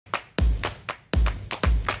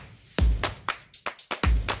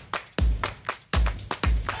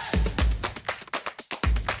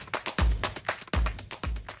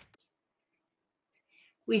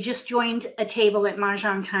We just joined a table at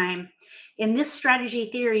Mahjong time. In this strategy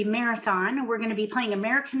theory marathon, we're going to be playing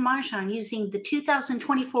American Mahjong using the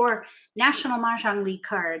 2024 National Mah Jongg League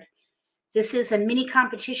card. This is a mini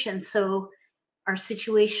competition, so our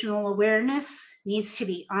situational awareness needs to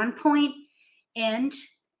be on point and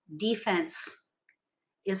defense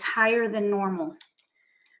is higher than normal.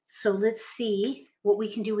 So let's see what we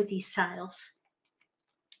can do with these tiles.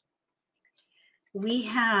 We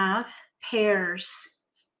have pairs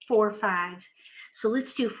 4, 5. So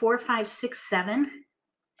let's do 4, 5, 6, 7.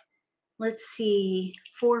 Let's see,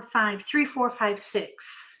 4, 5, 3, 4, 5,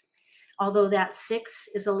 6. Although that 6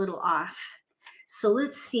 is a little off. So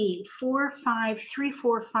let's see, 4, 5, 3,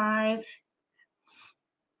 4, 5,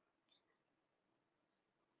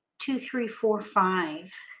 2, 3, 4,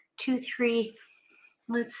 5, 2, 3.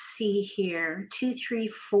 Let's see here, 2, 3,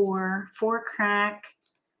 4, 4 crack,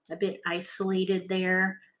 a bit isolated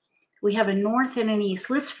there. We have a north and an east.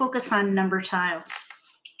 Let's focus on number tiles.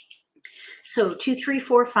 So 2, 3,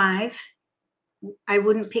 4, 5. I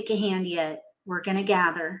wouldn't pick a hand yet. We're going to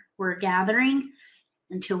gather. We're gathering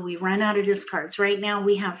until we run out of discards. Right now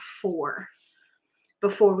we have 4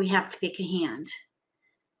 before we have to pick a hand.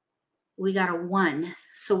 We got a 1.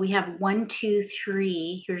 So we have 1, 2,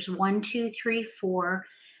 3. Here's 1, 2, 3, 4.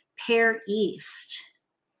 Pair east.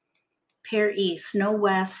 Pair east. No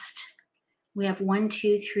west. We have 1,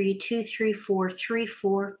 2, 3, 2, 3, 4, 3,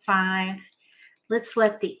 4, 5. Let's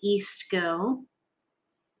let the east go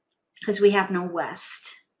because we have no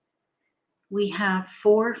west. We have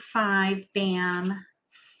 4, 5, bam,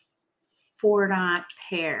 4 dot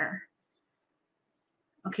pair.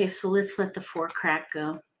 Okay, so let's let the 4 crack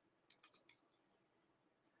go.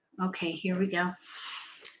 Okay, here we go.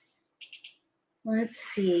 Let's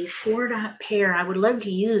see, 4 dot pair. I would love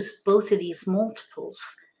to use both of these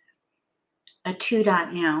multiples. A 2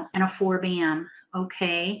 dot now and a 4 bam.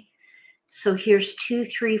 Okay, so here's 2,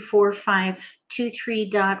 3, 4, 5, 2, 3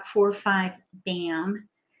 dot 4, 5 bam.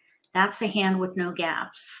 That's a hand with no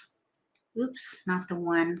gaps. Oops, not the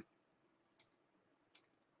 1.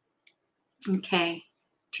 Okay,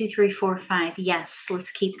 2, 3, 4, 5. Yes,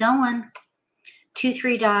 let's keep going. 2,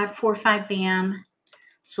 3 dot 4, 5 bam.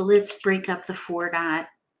 So let's break up the 4 dot.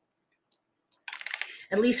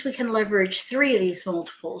 At least we can leverage 3 of these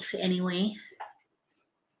multiples anyway.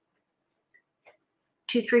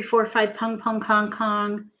 2, 3, 4, 5, pung, pung, kong,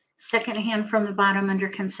 kong. Second hand from the bottom under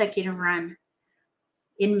consecutive run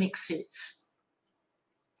in mixed suits.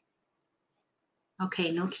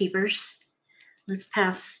 Okay, no keepers. Let's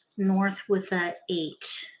pass north with a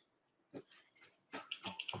 8.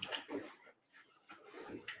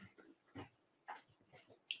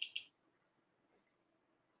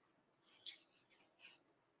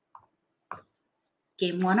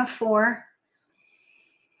 Game 1 of 4.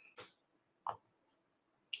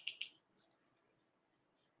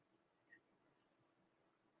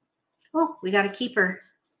 Oh, we got a keeper.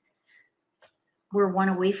 We're 1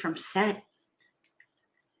 away from set.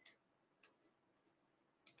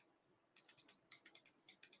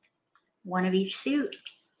 One of each suit.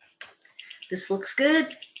 This looks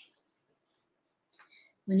good.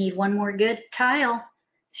 We need 1 more good tile.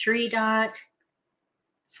 3 dot,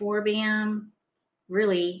 4 bam.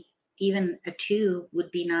 Really, even a 2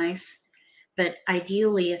 would be nice, but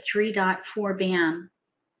ideally a 3 dot, 4 bam.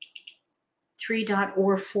 3 dot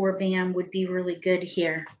or 4 bam would be really good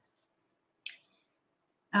here.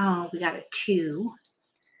 Oh, we got a 2.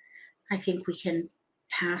 I think we can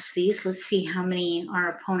pass these. Let's see how many our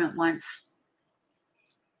opponent wants.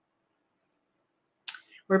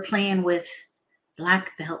 We're playing with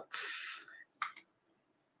black belts.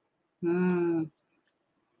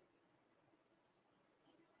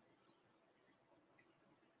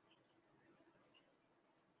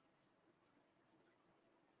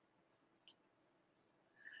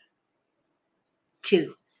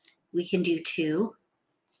 2. We can do 2.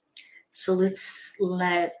 So let's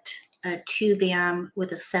let a 2 bam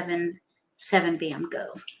with a 7 bam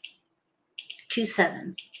go. 2,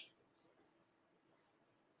 7.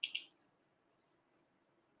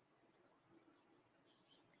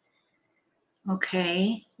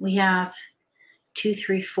 Okay, we have 2,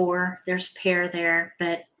 3, 4. There's a pair there,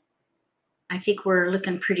 but I think we're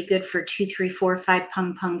looking pretty good for 2, 3, 4, 5,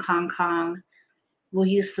 pung, pung, kong, kong. We'll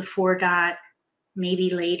use the 4 dot maybe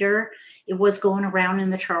later. It was going around in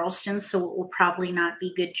the Charleston, so it will probably not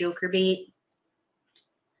be good joker bait.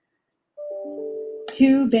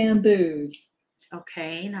 2 bamboos.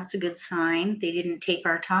 Okay, that's a good sign. They didn't take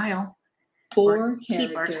our tile. 4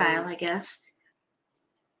 keep our tile, I guess.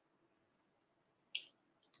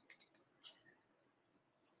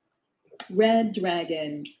 Red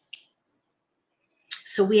dragon.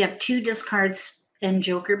 So we have 2 discards and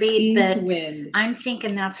joker bait, East but wind. I'm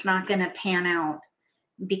thinking that's not going to pan out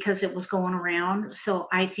because it was going around. So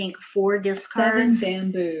I think 4 7 discards,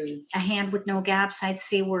 bamboos. a hand with no gaps, I'd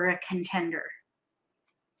say we're a contender.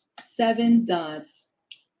 7 dots.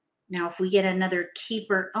 Now, if we get another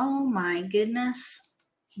keeper, oh my goodness.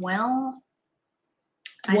 Well,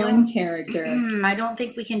 I 1 character. I don't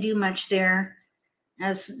think we can do much there.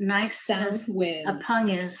 As nice South as wind. a pung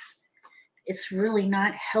is, it's really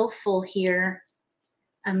not helpful here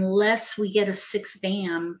unless we get a 6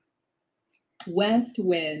 bam. West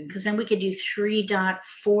wind. Because then we could do 3 dot,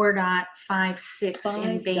 4 dot, 5, 6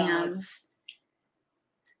 in 5 bams. dots.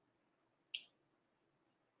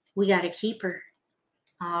 We got a keeper.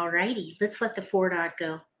 Alrighty, let's let the 4 dot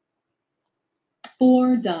go.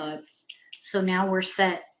 4 dots. So now we're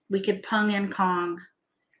set. We could pung and Kong.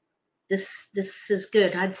 This is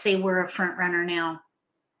good. I'd say we're a front runner now.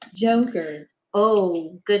 Joker.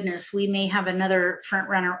 Oh goodness, we may have another front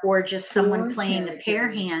runner or just someone 4 playing a pair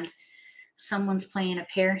characters. hand. Someone's playing a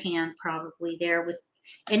pair hand probably there. With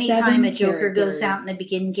anytime a joker goes out in the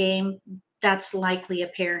begin game, that's likely a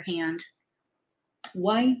pair hand.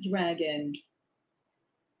 White dragon.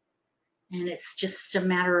 And it's just a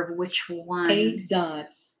matter of which one. 8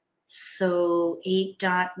 dots. So 8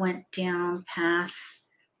 dot went down, pass.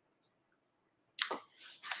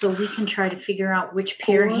 So we can try to figure out which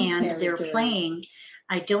pair 4 hand characters. they're playing.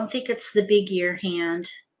 I don't think it's the big ear hand.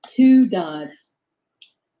 2 dots.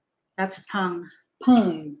 That's a pung.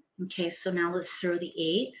 Pung. Okay, so now let's throw the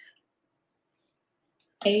 8.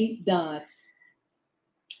 8 dots.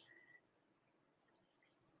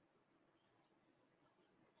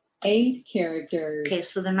 8 characters. Okay,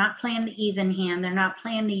 so they're not playing the even hand. They're not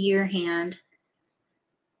playing the ear hand.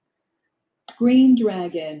 Green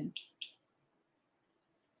dragon.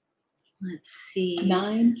 Let's see.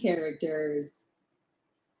 9 characters.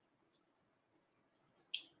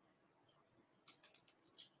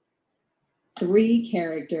 3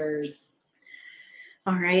 characters.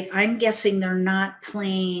 All right, I'm guessing they're not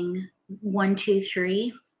playing 1, 2,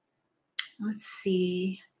 3. Let's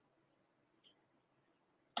see.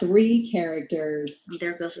 3 characters.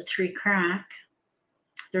 There goes a 3 crack.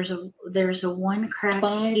 There's a 1 crack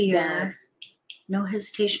 5 here. dots. No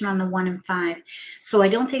hesitation on the 1 and 5. So I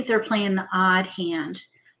don't think they're playing the odd hand.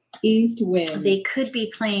 East wind. They could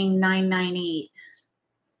be playing 9, 9, 8.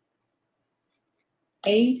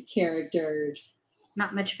 8 characters.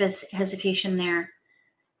 Not much of hesitation there.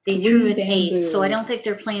 They 3 threw an 8, bamboos. so I don't think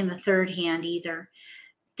they're playing the third hand either.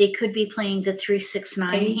 They could be playing the 3, 6,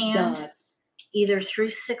 9 8 hand. dots. Either 3,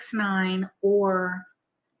 6, 9 or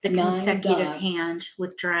the 9 consecutive dots. hand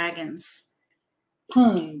with dragons.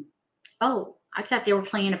 Pung. Oh, I thought they were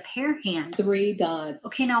playing a pair hand. 3 dots.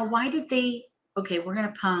 Okay, now why did they... Okay, we're going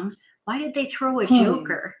to pung. Why did they throw a Pung.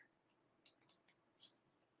 joker?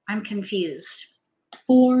 I'm confused.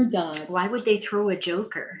 4 dots. Why would they throw a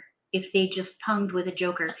joker if they just punged with a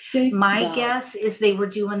joker? 6 My dots. guess is they were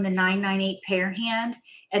doing the 9, 9, 8 pair hand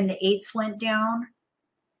and the 8s went down.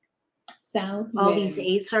 South All wind. these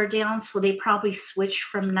 8s are down, so they probably switched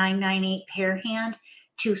from 9, 9, 8 pair hand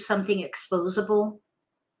to something exposable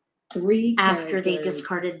 3 after they characters.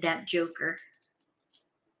 discarded that joker.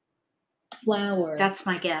 Flower. That's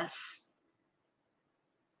my guess.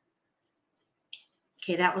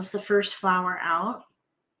 Okay, that was the first flower out.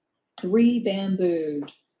 3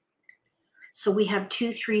 bamboos. So we have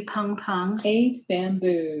 2, 3 pung pung. 8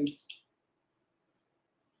 bamboos.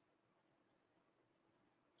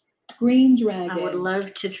 Green dragon. I would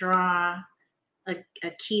love to draw a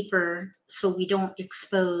keeper so we don't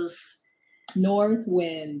expose. North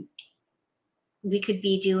wind. We could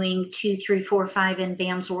be doing 2, 3, 4, 5 in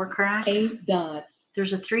bams or cracks. 8 dots.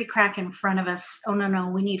 There's a 3 crack in front of us. Oh, no,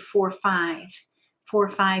 we need 4, 5. 4,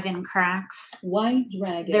 5 in cracks. White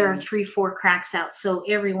dragon. There are 3, 4 cracks out, so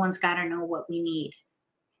everyone's got to know what we need.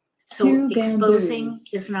 So 2 exposing bamboos.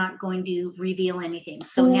 is not going to reveal anything.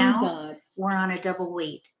 So 4 now dots. we're on a double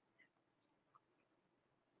weight.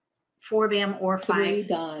 4 bam or 5. 3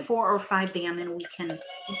 dots. 4 or 5 bam, and we can...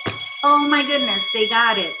 Oh my goodness, they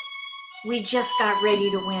got it. We just got ready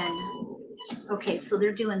to win. Okay, so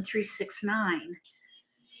they're doing 3, 6, 9.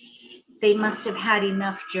 They must have had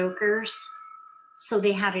enough jokers. So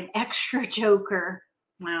they had an extra joker.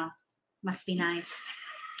 Wow, must be nice.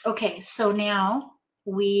 Okay, so now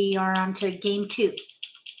we are on to game 2.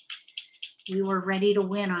 We were ready to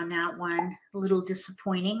win on that one. A little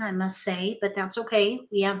disappointing, I must say, but that's okay.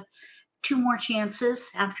 We have 2 more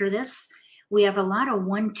chances after this. We have a lot of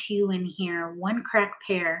 1, 2 in here, 1 crack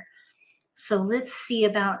pair. So let's see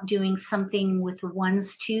about doing something with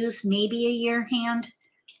 1s, 2s, maybe a year hand.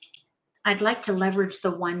 I'd like to leverage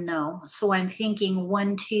the 1 though. So I'm thinking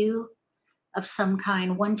 1, 2 of some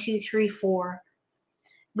kind. 1, 2, 3, 4.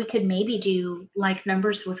 We could maybe do like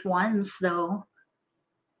numbers with 1s though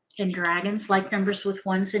in dragons, like numbers with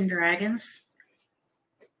 1s in dragons.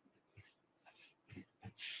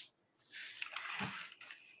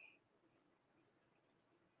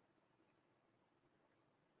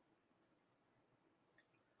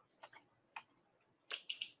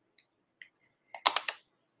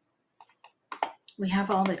 We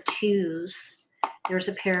have all the 2s. There's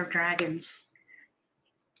a pair of dragons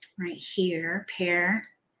right here. Pair.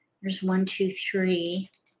 There's 1, 2, 3.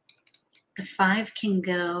 The 5 can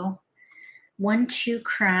go 1, 2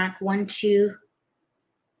 crack, 1, 2,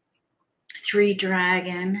 3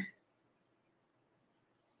 dragon.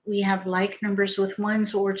 We have like numbers with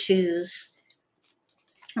 1s or 2s.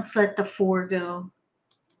 Let's let the 4 go.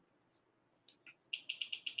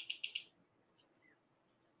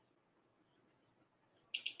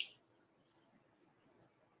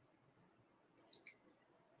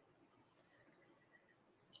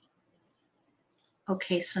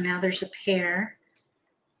 Okay, so now there's a pair.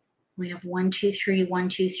 We have 1, 2, 3, 1,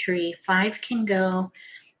 2, 3. 5 can go.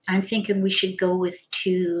 I'm thinking we should go with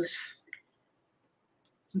 2s.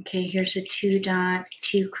 Okay, here's a 2 dot,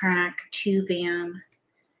 2 crack, 2 bam.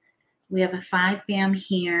 We have a 5 bam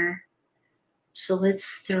here. So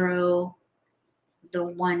let's throw the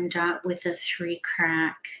 1 dot with a 3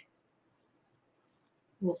 crack.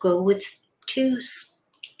 We'll go with 2s.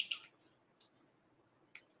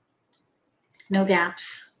 No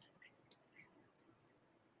gaps.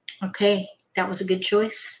 Okay, that was a good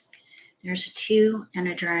choice. There's a 2 and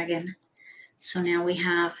a dragon. So now we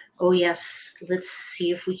have, oh yes, let's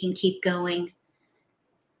see if we can keep going.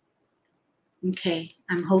 Okay,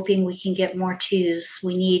 I'm hoping we can get more 2s.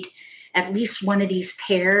 We need at least one of these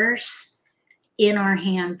pairs in our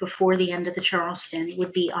hand before the end of the Charleston. It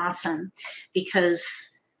would be awesome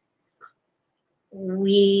because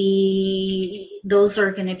those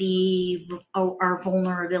are going to be our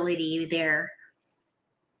vulnerability there.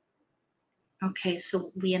 Okay,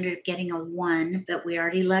 so we ended up getting a 1, but we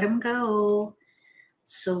already let them go.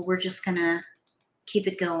 So we're just going to keep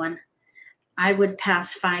it going. I would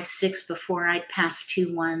pass 5, 6 before I'd pass 2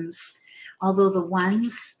 1s. Although the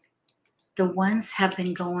ones have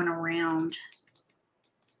been going around.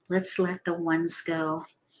 Let's let the 1s go.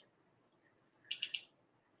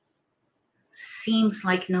 Seems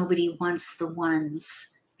like nobody wants the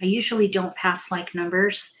 1s. I usually don't pass like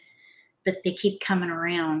numbers, but they keep coming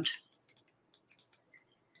around.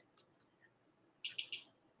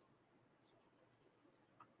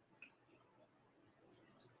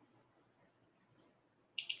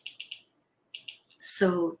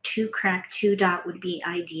 So 2 crack, 2 dot would be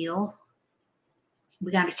ideal.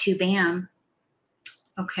 We got a 2 bam.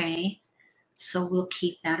 Okay, so we'll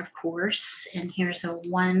keep that, of course. And here's a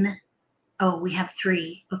 1. Oh, we have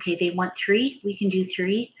 3. Okay, they want 3. We can do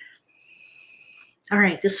 3. All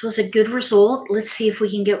right, this was a good result. Let's see if we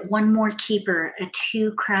can get one more keeper. A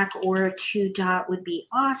 2 crack or a 2 dot would be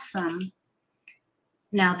awesome.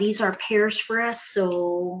 Now, these are pairs for us,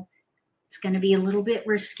 so it's going to be a little bit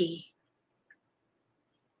risky.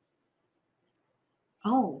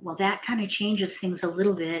 Oh, well, that kind of changes things a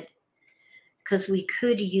little bit because we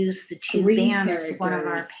could use the 2 bam as one of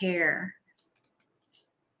our pair.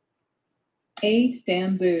 8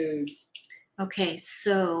 bamboos. Okay,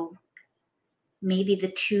 so maybe the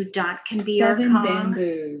 2 dot can be 7 our Kong.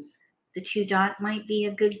 bamboos. The 2 dot might be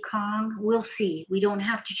a good Kong. We'll see. We don't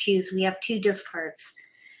have to choose. We have 2 discards.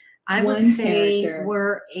 I would say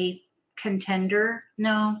we're a contender.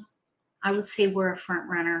 No, I would say we're a front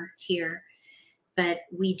runner here. But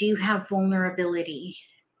we do have vulnerability.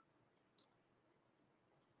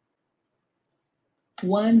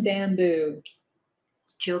 1 bamboo.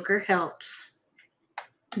 Joker helps.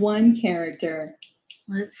 1 character.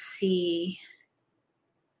 Let's see.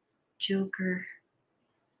 Joker.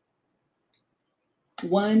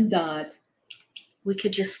 1 dot. We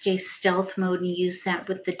could just stay stealth mode and use that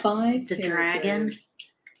with the 5 dragon.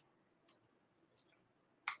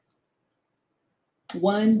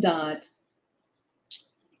 1 dot.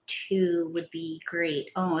 2 would be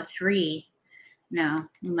great. Oh, a 3. No,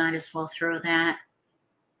 we might as well throw that.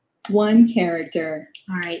 1 character.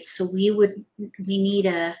 All right, so we need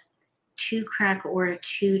a 2 crack or a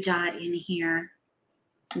 2 dot in here.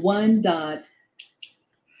 1 dot.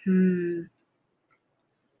 3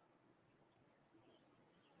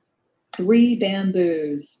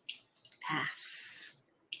 bamboos. Pass.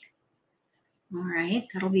 All right,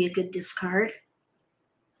 that'll be a good discard.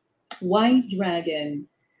 White dragon.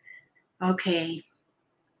 Okay.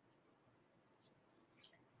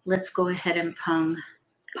 Let's go ahead and pung.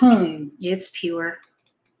 Pung. It's pure.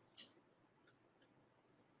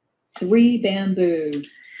 3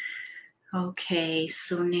 bamboos. Okay,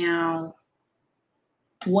 so now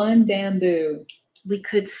 1 bamboo. we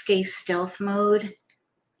could stay stealth mode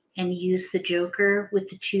and use the joker with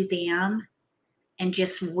the 2 bam and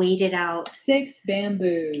just wait it out 6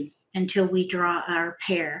 bamboos. until we draw our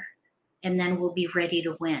pair, and then we'll be ready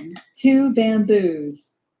to win. 2 bamboos.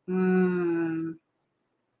 You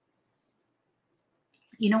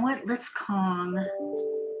know what? Let's Kong.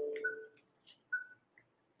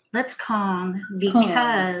 Let's Kong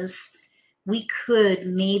because we could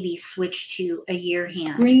maybe switch to a year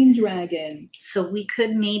hand. Green dragon. So we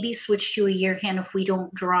could maybe switch to a year hand if we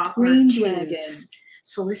don't draw Green our twos. dragon.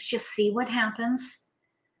 So let's just see what happens.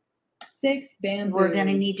 6 bamboos. We're going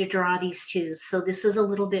to need to draw these twos. So this is a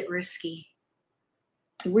little bit risky.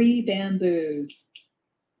 3 bamboos.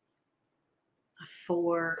 A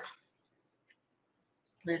 4.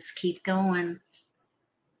 Let's keep going.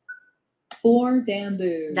 4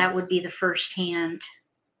 bamboos. That would be the first hand.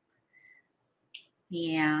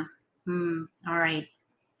 Yeah. All right.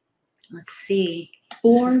 Let's see.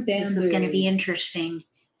 4 This bamboos. is going to be interesting.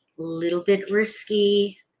 A little bit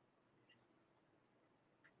risky.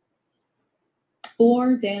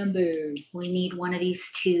 4 bamboos. We need one of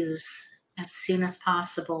these twos as soon as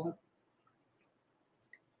possible.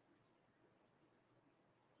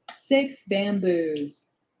 6 bamboos.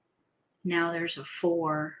 Now there's a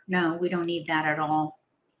 4. No, we don't need that at all.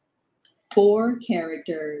 4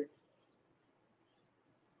 characters.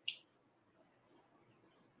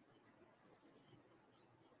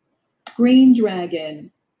 Green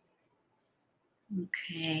dragon.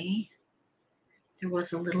 Okay. There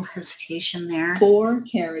was a little hesitation there. 4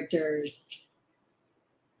 characters.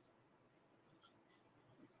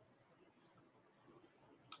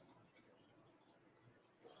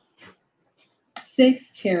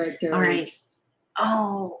 Six characters. All right.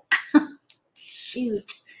 Oh,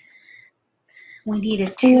 shoot. We need a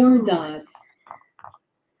 2. 4 dots.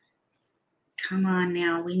 Come on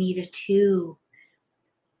now. We need a 2.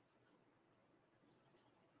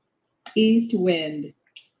 East wind.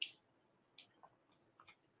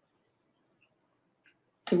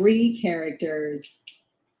 3 characters.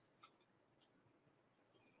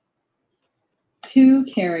 2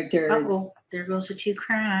 characters. Uh-oh. There goes a 2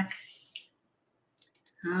 crack.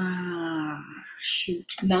 Ah, shoot.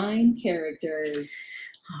 9 characters.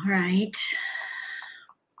 All right.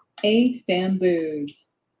 8 bamboos.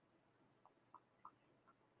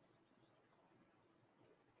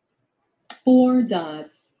 4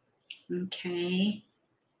 dots. Okay.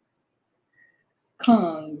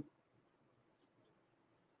 Kong.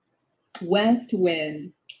 West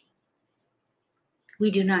wind.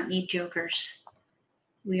 We do not need jokers.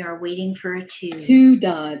 We are waiting for a 2. 2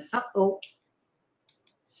 dots. Uh-oh.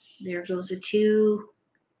 There goes a 2.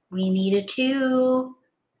 We need a 2.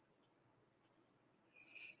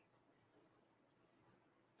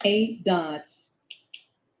 8 dots.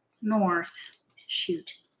 North.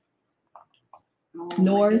 Shoot. Oh, my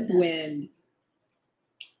North goodness. wind.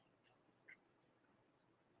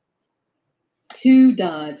 2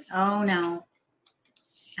 dots. Oh no.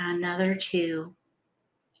 Another 2.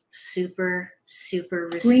 Super, super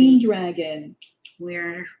risky. Green dragon.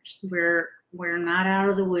 We're not out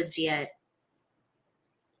of the woods yet.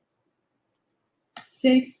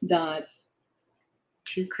 6 dots.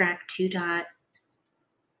 2 crack, 2 dot.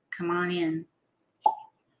 Come on in.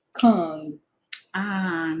 Kong.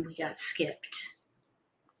 Ah, and we got skipped.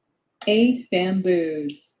 8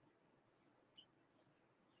 bamboos.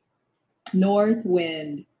 North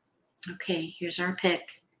wind. Okay, here's our pick.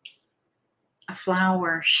 A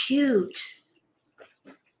flower. Shoot.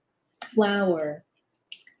 Flower.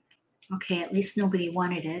 Okay, at least nobody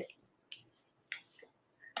wanted it.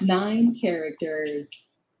 9 characters.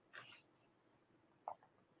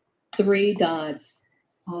 3 dots.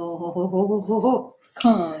 Oh.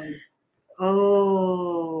 Kong.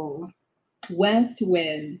 Oh. West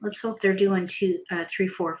wind. Let's hope they're doing 2, 3,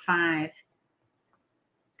 4, 5.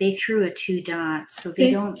 They threw a 2 dot, so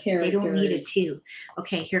they 6 don't need a characters. 2.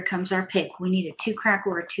 Okay, here comes our pick. We need a 2 crack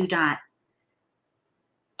or a 2 dot.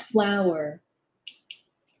 Flower.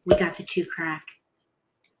 We got the 2 crack.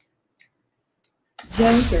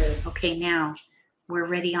 Joker. Okay, now we're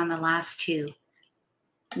ready on the last 2.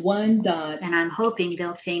 1 dot. And I'm hoping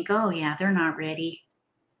they'll think, oh yeah, they're not ready.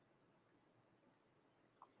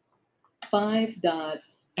 5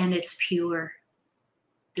 dots. And it's pure.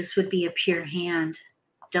 This would be a pure hand.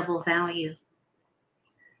 Double value.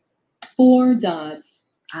 4 dots.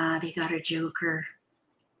 Ah, they got a joker.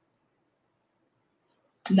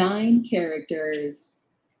 9 characters.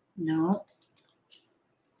 No.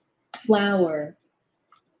 Flower.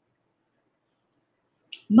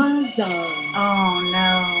 Mahjong. Oh,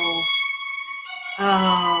 no.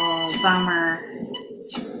 Oh, bummer.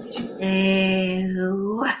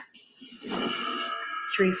 Ew.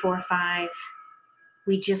 3, 4, 5.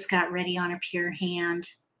 We just got ready on a pure hand.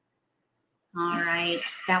 All right,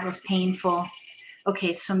 that was painful.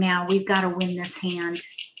 Okay, so now we've got to win this hand.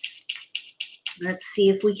 Let's see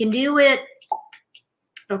if we can do it.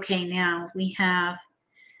 Okay, now we have,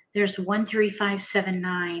 there's 1, 3, 5, 7,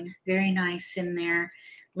 9. Very nice in there.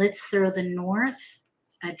 Let's throw the north,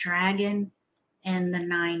 a dragon, and the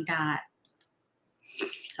 9 dot.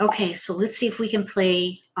 Okay, so let's see if we can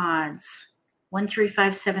play odds. 1, 3,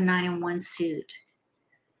 5, 7, 9, and 1 suit.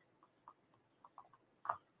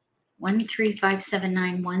 1, 3, 5, 7,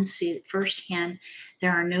 9, 1 suit. First hand.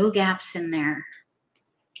 There are no gaps in there.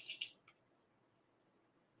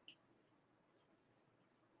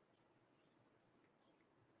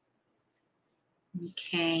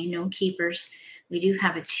 Okay, no keepers. We do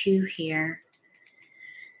have a 2 here.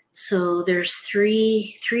 So there's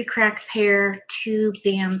 3 crack pair, 2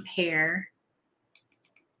 bam pair.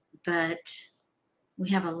 But we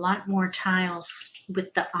have a lot more tiles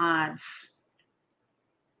with the odds.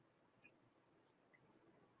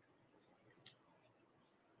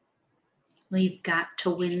 We've got to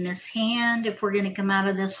win this hand if we're going to come out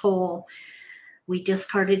of this hole. We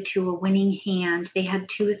discarded to a winning hand. They had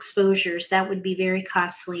 2 exposures. That would be very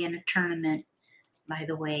costly in a tournament, by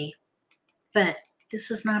the way. But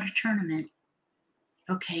this is not a tournament.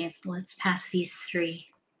 Okay, let's pass these 3.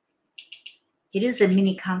 It is a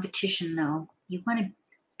mini competition, though. You want to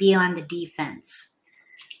be on the defense.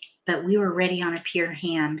 But we were ready on a pure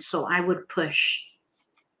hand, so I would push.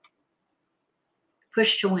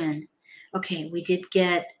 Push to win. Okay, we did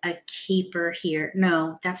get a keeper here.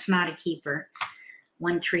 No, that's not a keeper.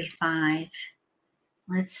 1, 3, 5.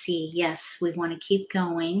 Let's see. Yes, we want to keep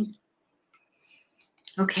going.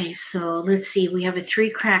 Okay, so let's see. We have a 3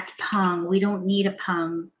 crack pung. We don't need a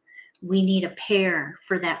pung. We need a pair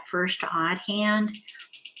for that first odd hand,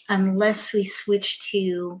 unless we switch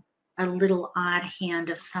to a little odd hand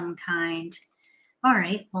of some kind. All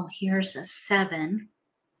right, well, here's a 7.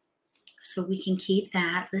 So we can keep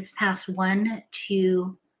that. Let's pass 1,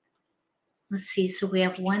 2. Let's see. So we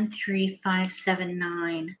have 1, 3, 5, 7,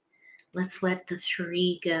 9. Let's let the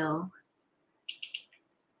 3 go.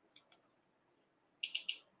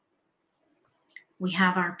 We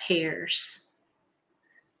have our pairs.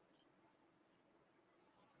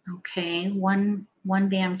 Okay, one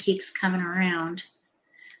bam keeps coming around.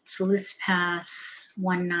 So let's pass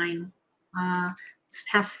 1, 9. Let's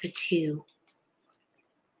pass the 2.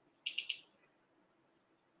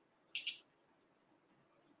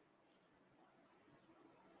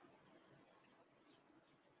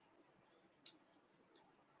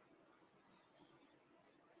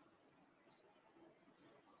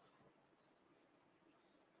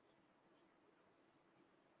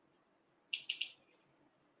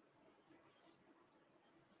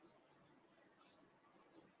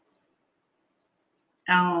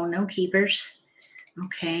 Oh, no keepers.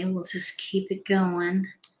 Okay, we'll just keep it going.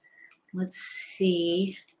 Let's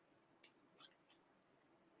see.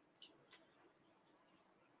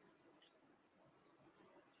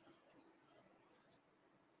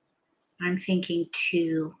 I'm thinking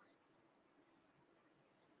 2.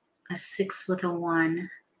 A 6 with a 1.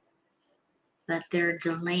 But they're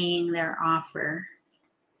delaying their offer.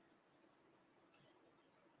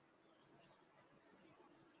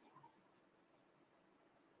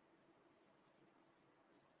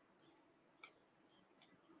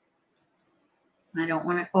 I don't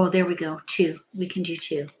want to, oh, there we go, 2. We can do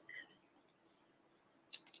 2.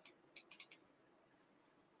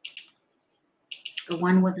 A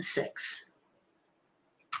 1 with a 6.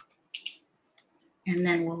 And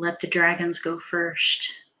then we'll let the dragons go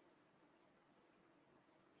first.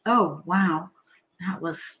 Oh, wow. That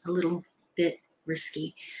was a little bit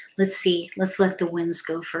risky. Let's see. Let's let the winds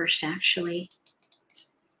go first, actually.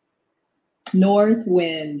 North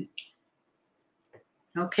wind.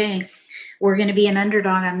 Okay. We're going to be an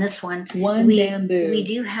underdog on this one. 1 bamboo. We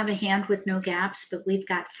do have a hand with no gaps, but we've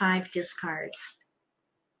got 5 discards.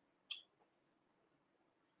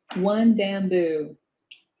 1 bamboo.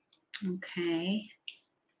 Okay.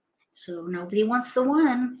 So nobody wants the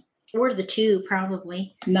 1 or the 2,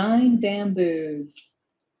 probably. 9 bamboos.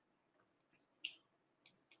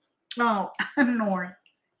 Oh, north.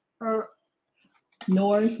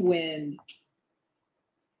 North wind.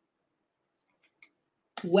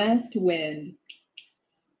 West wind.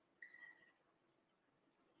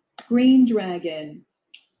 Green dragon.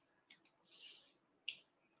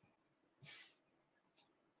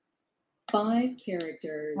 5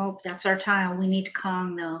 characters. Oh, that's our tile. We need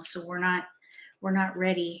Kong though, so we're not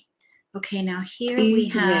ready. Okay, now here we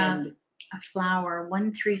East have wind. a flower.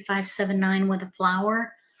 1, 3, 5, 7, 9 with a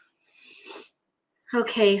flower.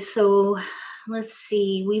 Okay, so let's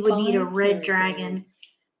see. We would need a 5 red characters. dragon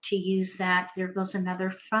to use that. There goes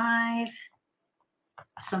another 5.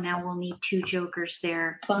 So now we'll need 2 jokers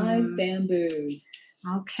there. 5 bamboos.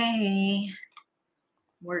 Okay.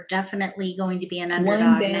 We're definitely going to be an 1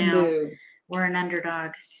 underdog now. bamboo. We're an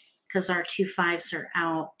underdog because our 2 5s are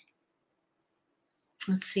out.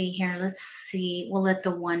 Let's see here. Let's see. We'll let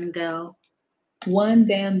the 1 go. 1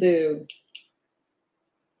 bamboo.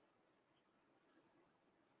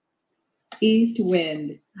 East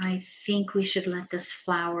wind. I think we should let this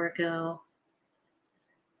flower go.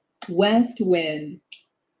 West wind.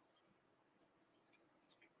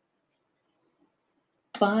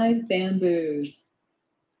 5 bamboos.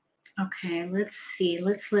 Okay, let's see.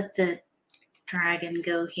 Let's let the dragon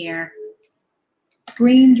go here.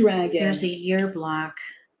 Green dragon. There's a year block.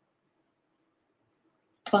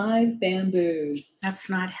 5 bamboos. That's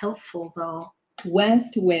not helpful though.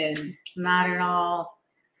 West wind. Not at all.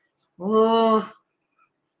 Oh,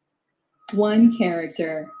 1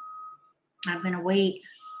 character. I'm going to wait.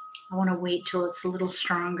 I want to wait till it's a little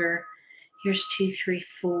stronger. Here's 2, 3,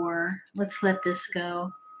 4. Let's let this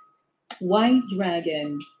go. White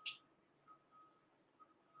dragon.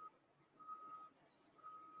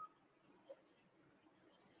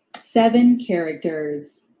 7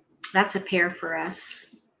 characters. That's a pair for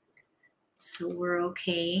us. So we're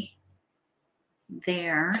okay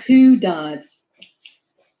there. 2 dots.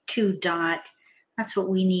 2 dot. That's what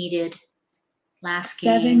we needed last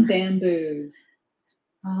 7 game. bamboos.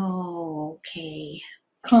 Oh, okay.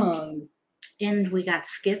 Kong. And we got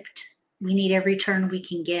skipped. We need every turn we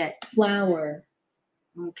can get. Flower.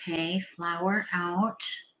 Okay, flower out.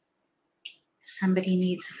 Somebody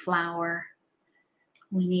needs a flower.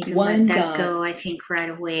 We need to 1 let that dot. go, I think, right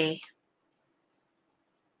away.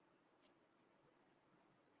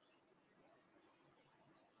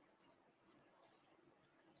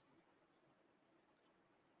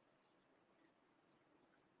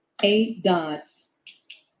 Eight dots.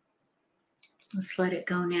 Let's let it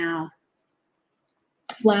go now.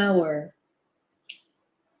 Flower.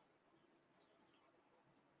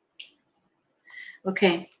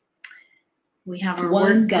 Okay. We have our 1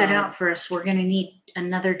 work cut dot. out for us. We're going to need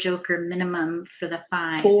another joker minimum for the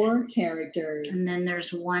 5. 4 characters. And then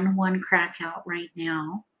there's 1 crack out right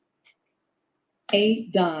now.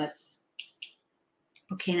 8 dots.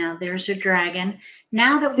 Okay, now there's a dragon.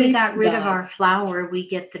 Now that we 6 got rid of our dots. flower, we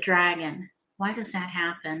get the dragon. Why does that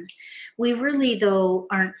happen? We really, though,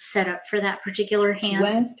 aren't set up for that particular hand.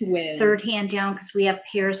 West wind. 3rd hand down because we have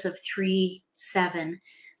pairs of 3, 7.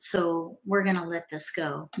 So we're going to let this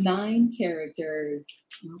go. 9 characters.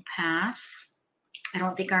 We'll pass. I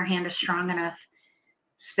don't think our hand is strong enough,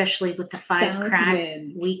 especially with the 5 South crack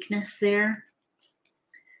wind. weakness there.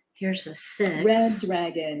 Here's a 6. Red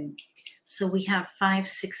dragon. So we have 5,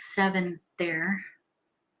 6, 7 there.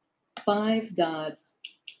 5 dots.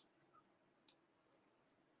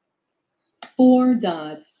 4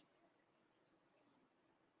 dots.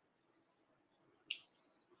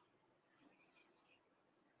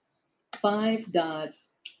 5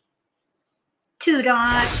 dots. 2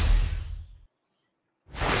 dots.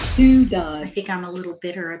 2 dots. I think I'm a little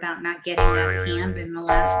bitter about not getting that hand in the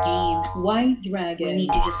last game. White dragon. We need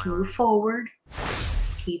to just move forward.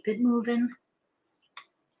 Keep it moving.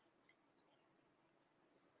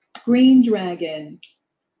 Green dragon.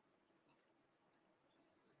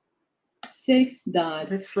 6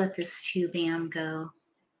 dots. Let's let this 2 bam go.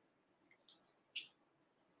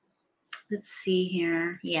 Let's see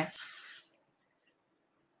here. Yes.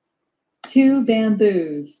 2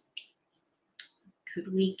 bamboos.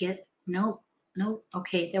 Could we get, nope.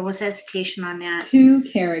 Okay, there was hesitation on that. 2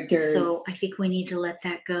 characters. So I think we need to let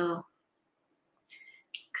that go.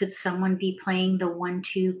 Could someone be playing the 1,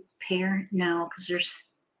 2 pair? No, because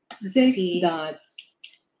there's, let's 6 see. dots.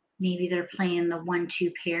 Maybe they're playing the 1,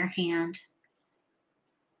 2 pair hand.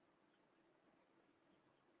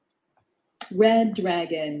 Red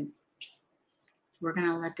dragon. We're going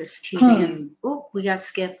to let this 2 Hung. bam. Oh, we got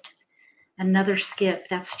skipped. Another skip.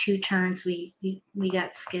 That's 2 turns. We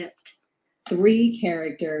got skipped. 3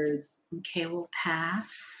 characters. Okay, we'll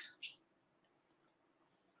pass.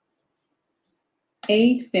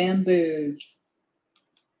 8 bamboos.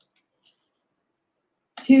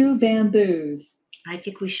 2 bamboos. I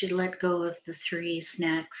think we should let go of the 3s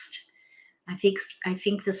next. I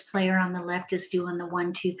think this player on the left is doing the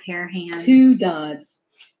 1, 2 pair hand. 2 dots.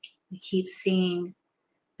 We keep seeing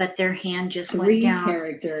but their hand just went Three down.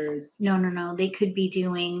 characters. No. They could be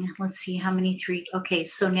doing, let's see how many three. Okay,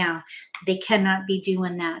 so now they cannot be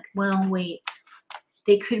doing that. Well, wait.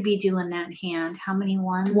 They could be doing that hand. How many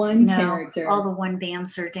ones? One No, character. all the one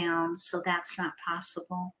bams are down, so that's not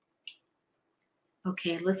possible.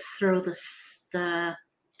 Okay, let's throw the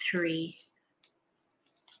 3.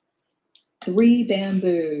 3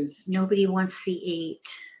 bamboos. Nobody wants the 8.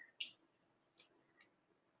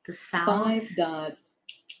 The south. 5 dots.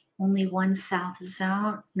 Only one south is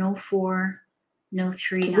out. No 4. No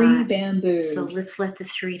 3 3 dot. bamboos. So let's let the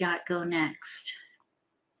 3 dot go next.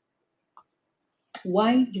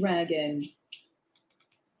 White dragon.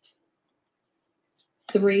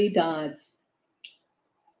 3 dots.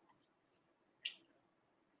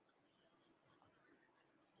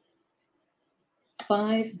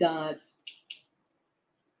 Five dots.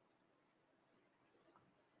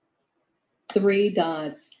 3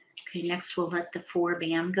 dots. Okay, next we'll let the 4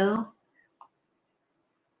 bam go.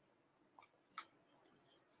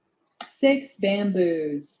 6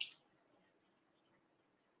 bamboos.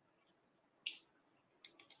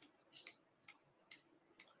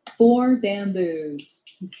 4 bamboos.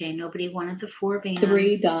 Okay, nobody wanted the 4 bam.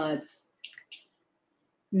 3 dots.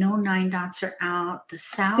 No 9 dots are out. The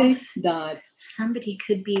south. 6 dots.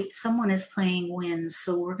 Someone is playing wins,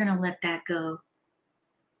 so we're going to let that go.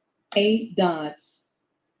 8 dots.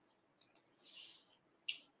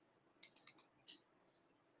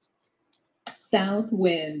 'South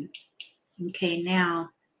wind. Okay, now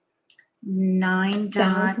 9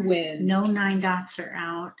 South dot. wind. No 9 dots are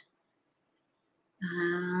out.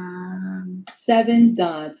 7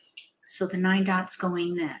 dots. So the 9 dots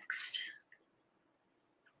going next.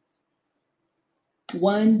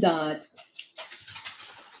 1 dot.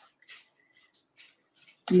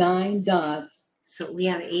 9 dots. So we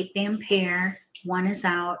have 8 bam pair. 1 is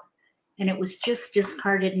out, and it was just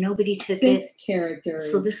discarded. Nobody took 6 it.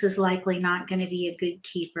 characters. So this is likely not going to be a good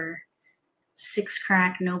keeper. 6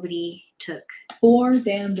 crack. Nobody took. 4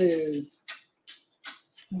 bamboos.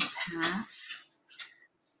 We'll pass.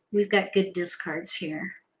 We've got good discards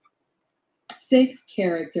here. 6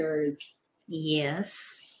 characters.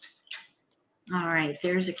 Yes. All right,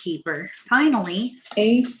 there's a keeper. Finally.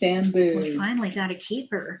 8 bamboos. We finally got a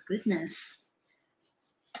keeper. Goodness.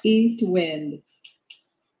 East wind.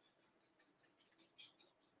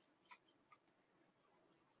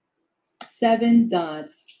 7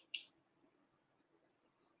 dots.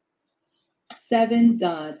 7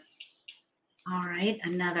 dots. All right,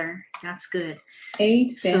 another. That's good.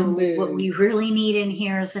 8 bamboos. So what we really need in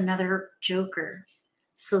here is another joker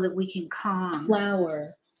so that we can calm.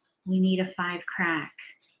 Flower. We need a 5 crack.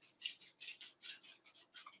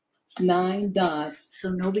 9 dots. So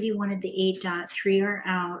nobody wanted the 8 dot. 3 are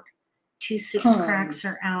out. 2 6 Calm. cracks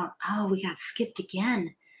are out. Oh, we got skipped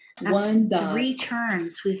again. That's 1 dot. 3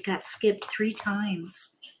 turns. We've got skipped 3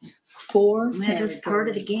 times. 4 That characters. is part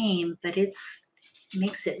of the game, but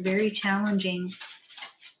makes it very challenging.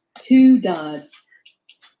 2 dots.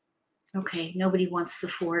 Okay, nobody wants the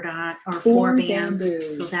 4 dot or 4 4 bam,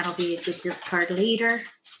 bamboos. so that'll be a good discard later.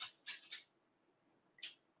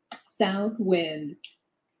 South wind.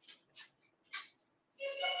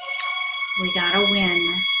 We got a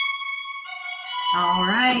win. All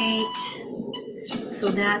right. So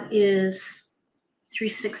that is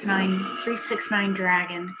 369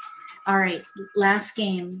 dragon. All right, last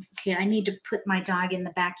game. Okay, I need to put my dog in the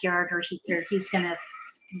backyard or he's going to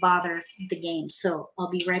bother the game. So I'll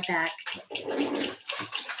be right back.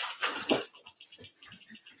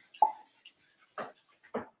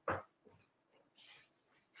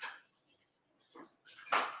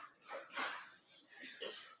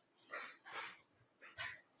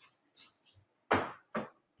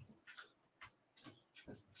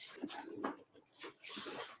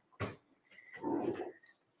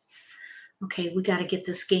 Okay, we got to get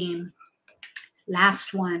this game.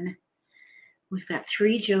 Last one. We've got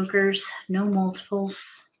 3 jokers, no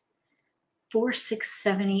multiples. 4, 6,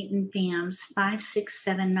 7, 8 in bams. 5, 6,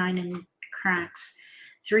 7, 9 in cracks.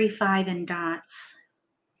 3, 5 in dots.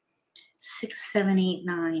 6, 7, 8,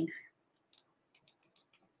 9.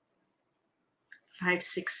 5,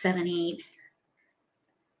 6, 7, 8.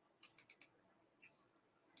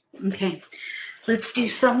 Okay, let's do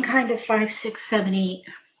some kind of 5, 6, 7, 8.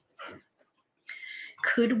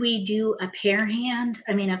 Could we do a pair hand?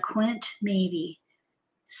 I mean, a quint, maybe.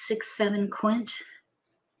 6, 7 quint.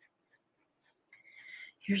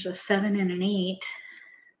 Here's a 7 and an 8.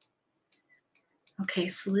 Okay,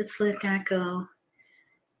 so let's let that go.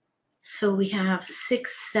 So we have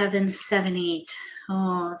 6, 7, 7, 8.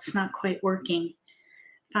 Oh, it's not quite working.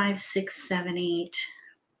 5, 6, 7, 8.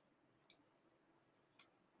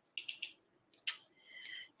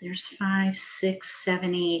 There's 5, 6,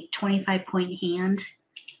 7, 8, 25-point hand.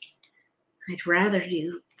 I'd rather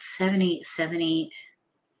do 7, 8, 7, 8,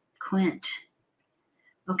 quint.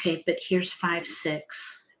 Okay, but here's 5,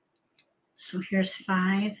 6. So here's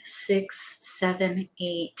 5, 6, 7,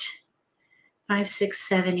 8. 5, 6,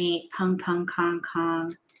 7, 8, pung, pung, kong,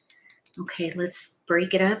 kong. Okay, let's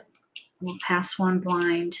break it up. We'll pass one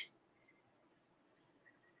blind.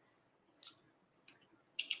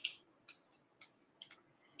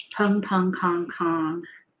 Pung, pung, kong, kong.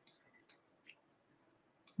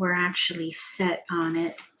 We're actually set on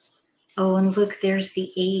it. Oh, and look, there's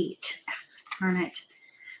the 8. Darn it.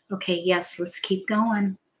 Okay, yes, let's keep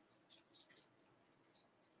going.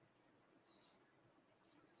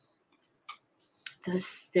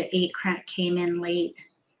 The 8 crack came in late.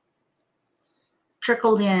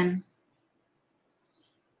 Trickled in.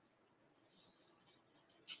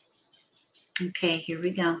 Okay, here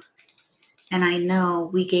we go. And I know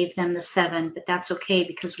we gave them the 7, but that's okay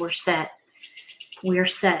because we're set. We're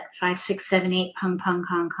set. 5, 6, 7, 8, pung, pung,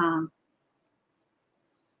 kong, kong.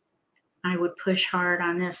 I would push hard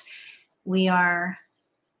on this. We are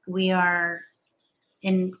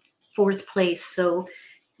in 4th place, so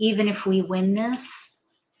even if we win this,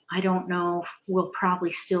 I don't know, we'll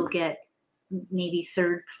probably still get maybe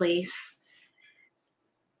 3rd place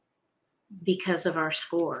because of our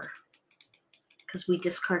score, because we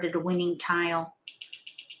discarded a winning tile.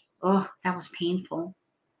 Oh, that was painful.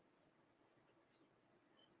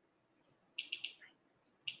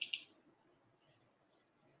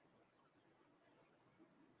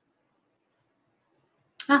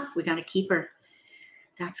 Ah, we got a keeper.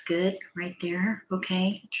 That's good right there.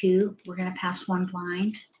 Okay, 2. We're going to pass one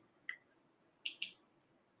blind.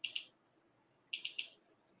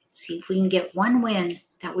 See if we can get one win.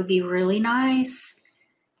 That would be really nice.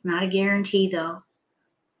 It's not a guarantee, though.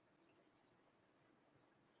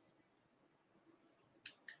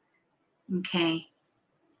 Okay,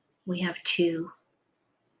 we have 2.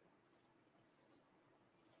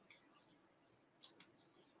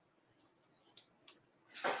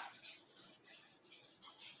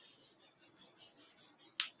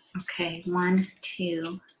 Okay, 1,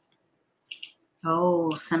 2.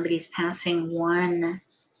 Oh, somebody's passing 1.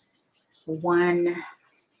 1.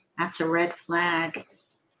 That's a red flag.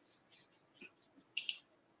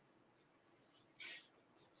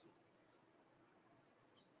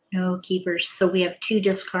 No keepers. So we have 2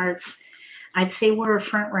 discards. I'd say we're a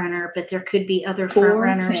front runner, but there could be other front 4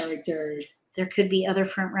 runners. characters. There could be other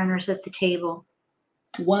front runners at the table.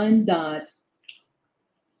 1 dot.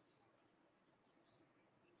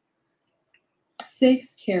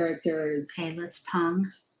 6 characters. Okay, let's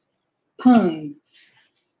pung. Pung.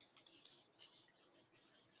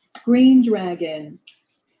 Green dragon.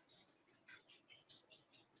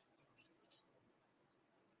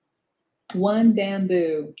 1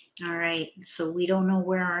 bamboo. All right, so we don't know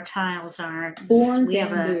where our tiles are. 4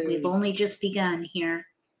 We've only just begun here.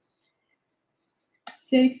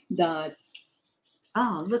 6 dots.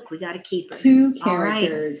 Oh, look, we got a keeper. 2 All right,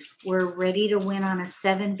 characters. we're ready to win on a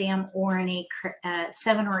 7 bam or an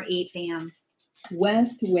 7 or 8 bam.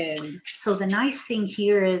 West wind. So the nice thing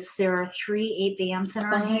here is there are 3 8 bams in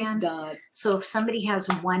our 5 hand. dots. So if somebody has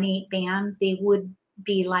 1 8 bam, they would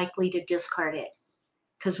be likely to discard it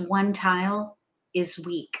because 1 tile is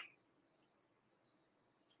weak.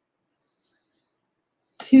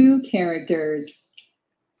 2 characters.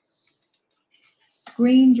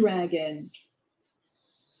 Green dragon.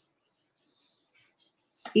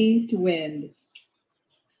 East wind.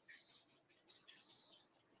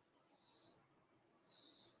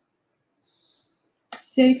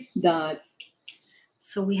 6 dots.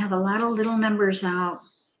 So we have a lot of little numbers out.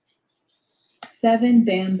 7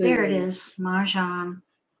 bamboos. There it is, Mahjong.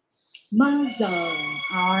 Mahjong.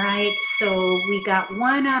 All right, so we got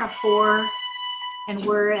 1 out of 4, and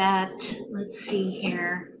we're at, let's see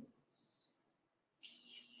here.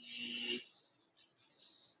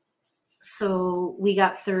 So we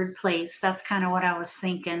got 3rd place. That's kind of what I was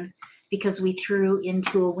thinking because we threw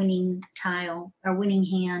into a winning tile, a winning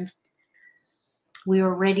hand. We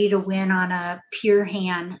were ready to win on a pure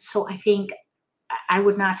hand. So I think I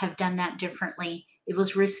would not have done that differently. It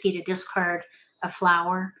was risky to discard a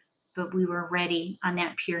flower, but we were ready on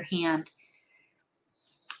that pure hand.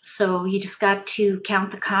 So you just got to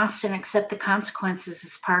count the cost and accept the consequences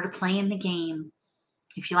as part of playing the game.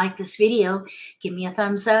 If you like this video, give me a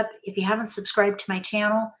thumbs up. If you haven't subscribed to my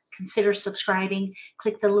channel, consider subscribing.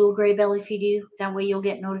 Click the little gray bell if you do. That way you'll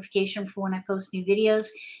get notification for when I post new videos,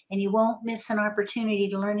 and you won't miss an opportunity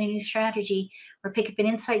to learn a new strategy or pick up an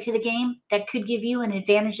insight to the game that could give you an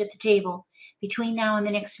advantage at the table. Between now and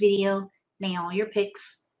the next video, may all your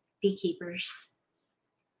picks beekeepers.